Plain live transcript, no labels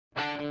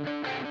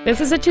This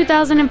is a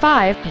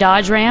 2005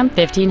 Dodge Ram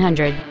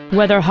 1500.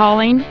 Whether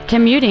hauling,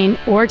 commuting,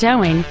 or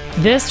towing,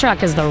 this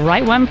truck is the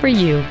right one for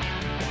you.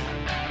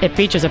 It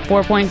features a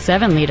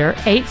 4.7-liter,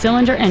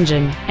 8-cylinder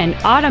engine, an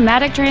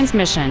automatic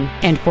transmission,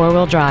 and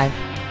 4-wheel drive.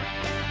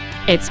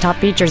 Its top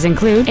features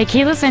include a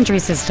keyless entry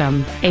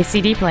system, a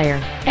CD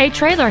player, a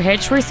trailer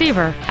hitch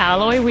receiver,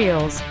 alloy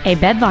wheels, a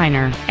bed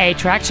liner, a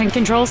traction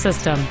control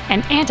system,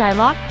 an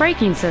anti-lock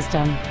braking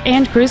system,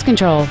 and cruise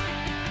control.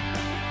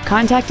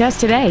 Contact us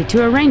today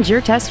to arrange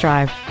your test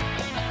drive.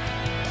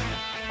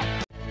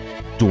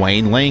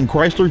 Dwayne Lane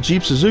Chrysler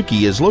Jeep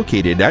Suzuki is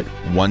located at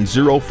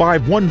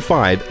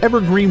 10515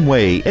 Evergreen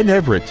Way in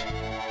Everett.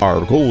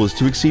 Our goal is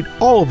to exceed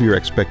all of your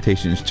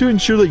expectations to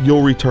ensure that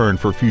you'll return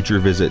for future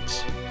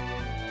visits.